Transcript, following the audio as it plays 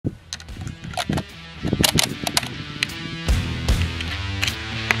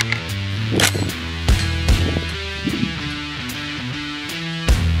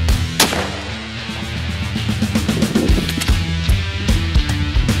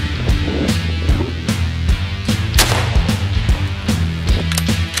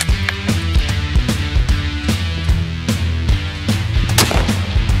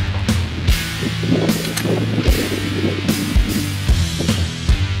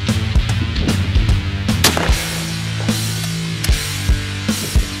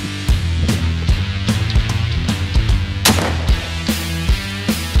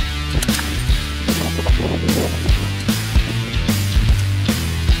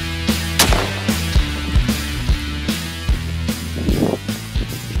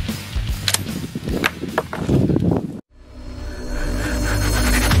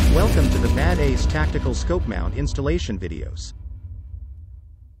scope mount installation videos.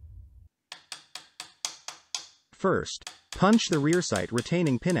 First, punch the rear sight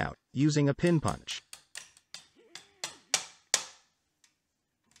retaining pin out, using a pin punch.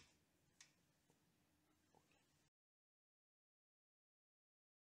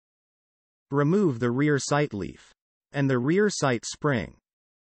 Remove the rear sight leaf and the rear sight spring.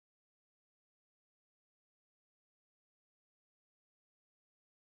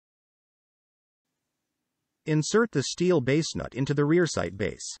 Insert the steel base nut into the rear sight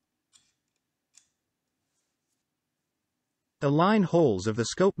base. Align holes of the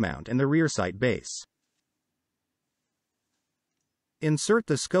scope mount and the rear sight base. Insert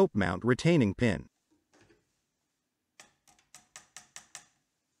the scope mount retaining pin.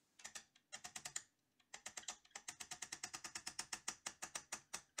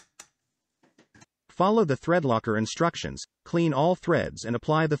 Follow the thread locker instructions, clean all threads and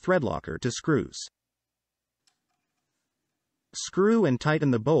apply the thread locker to screws. Screw and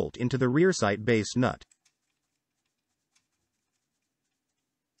tighten the bolt into the rear sight base nut.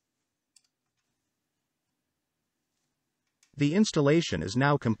 The installation is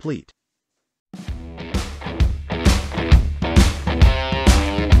now complete.